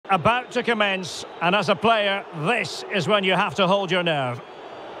about to commence, and as a player, this is when you have to hold your nerve.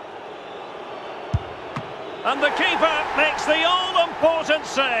 And the keeper makes the all-important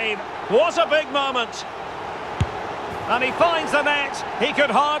save. What a big moment. And he finds the net. He could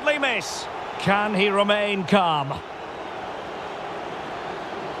hardly miss. Can he remain calm?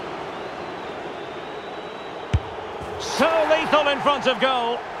 So lethal in front of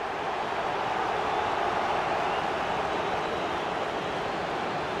goal.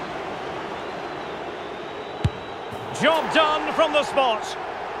 Job done from the spot.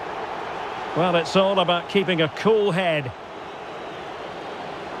 Well, it's all about keeping a cool head.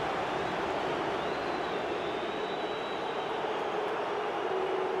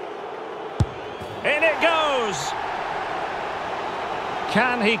 In it goes.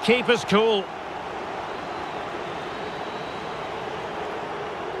 Can he keep his cool?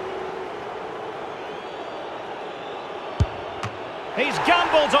 He's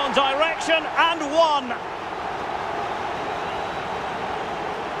gambled on direction and won.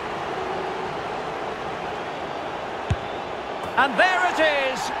 And there it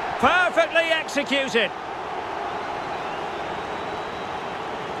is, perfectly executed.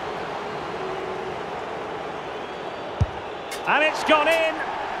 And it's gone in.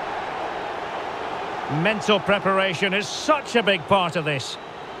 Mental preparation is such a big part of this.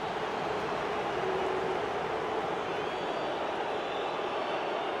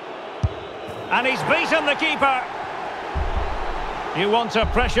 And he's beaten the keeper. You want a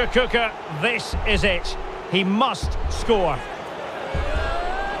pressure cooker, this is it. He must score.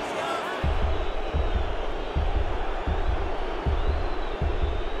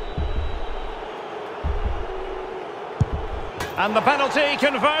 And the penalty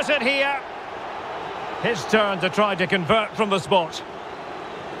converted here. His turn to try to convert from the spot.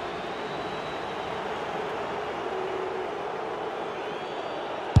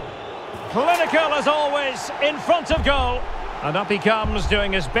 Clinical as always, in front of goal. And up he comes,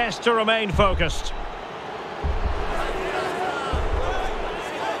 doing his best to remain focused.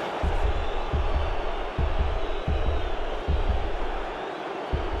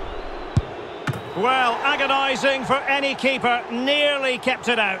 Well, agonising for any keeper, nearly kept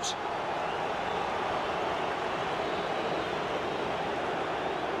it out.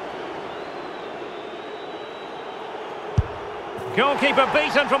 Goalkeeper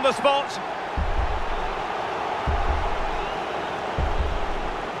beaten from the spot.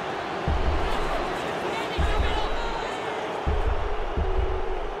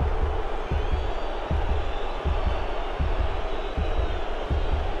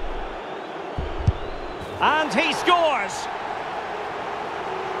 And he scores!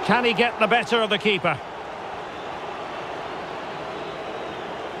 Can he get the better of the keeper?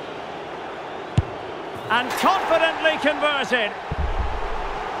 And confidently converted.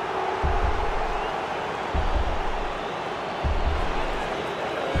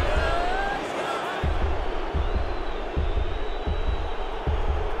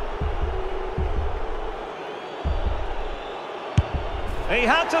 He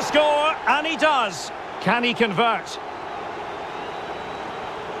had to score, and he does. Can he convert?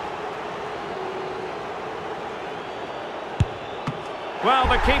 Well,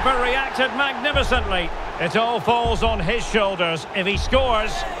 the keeper reacted magnificently. It all falls on his shoulders. If he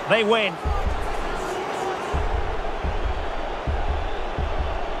scores, they win.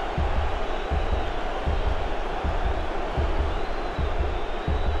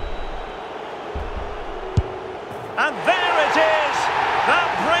 And there it is. That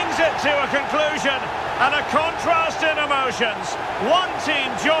brings it to a conclusion. And a contrast in emotions. One team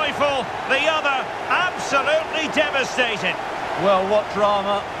joyful, the other absolutely devastated. Well, what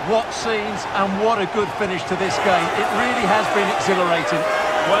drama, what scenes, and what a good finish to this game. It really has been exhilarating.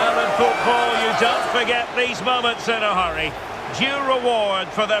 Well, in football, you don't forget these moments in a hurry. Due reward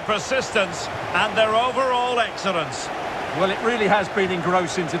for their persistence and their overall excellence. Well, it really has been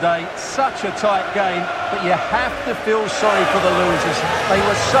engrossing today. Such a tight game, but you have to feel sorry for the losers. They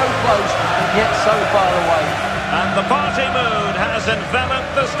were so close, and yet so far away. And the party mood has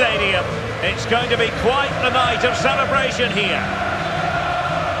enveloped the stadium. It's going to be quite the night of celebration here.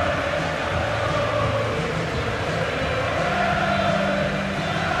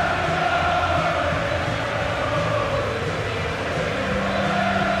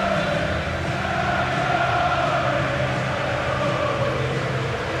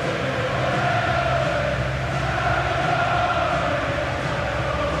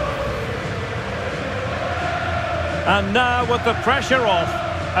 And now, with the pressure off,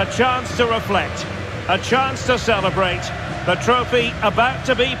 a chance to reflect, a chance to celebrate, the trophy about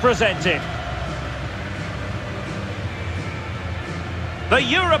to be presented. The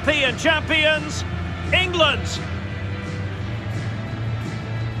European champions, England.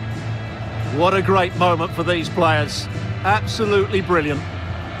 What a great moment for these players. Absolutely brilliant.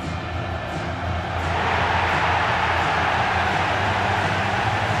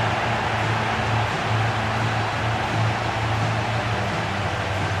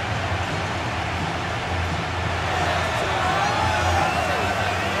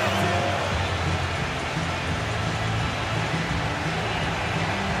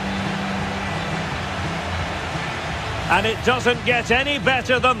 And it doesn't get any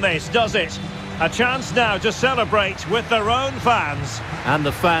better than this, does it? A chance now to celebrate with their own fans. And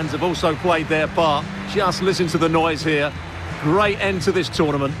the fans have also played their part. Just listen to the noise here. Great end to this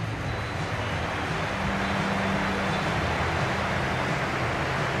tournament.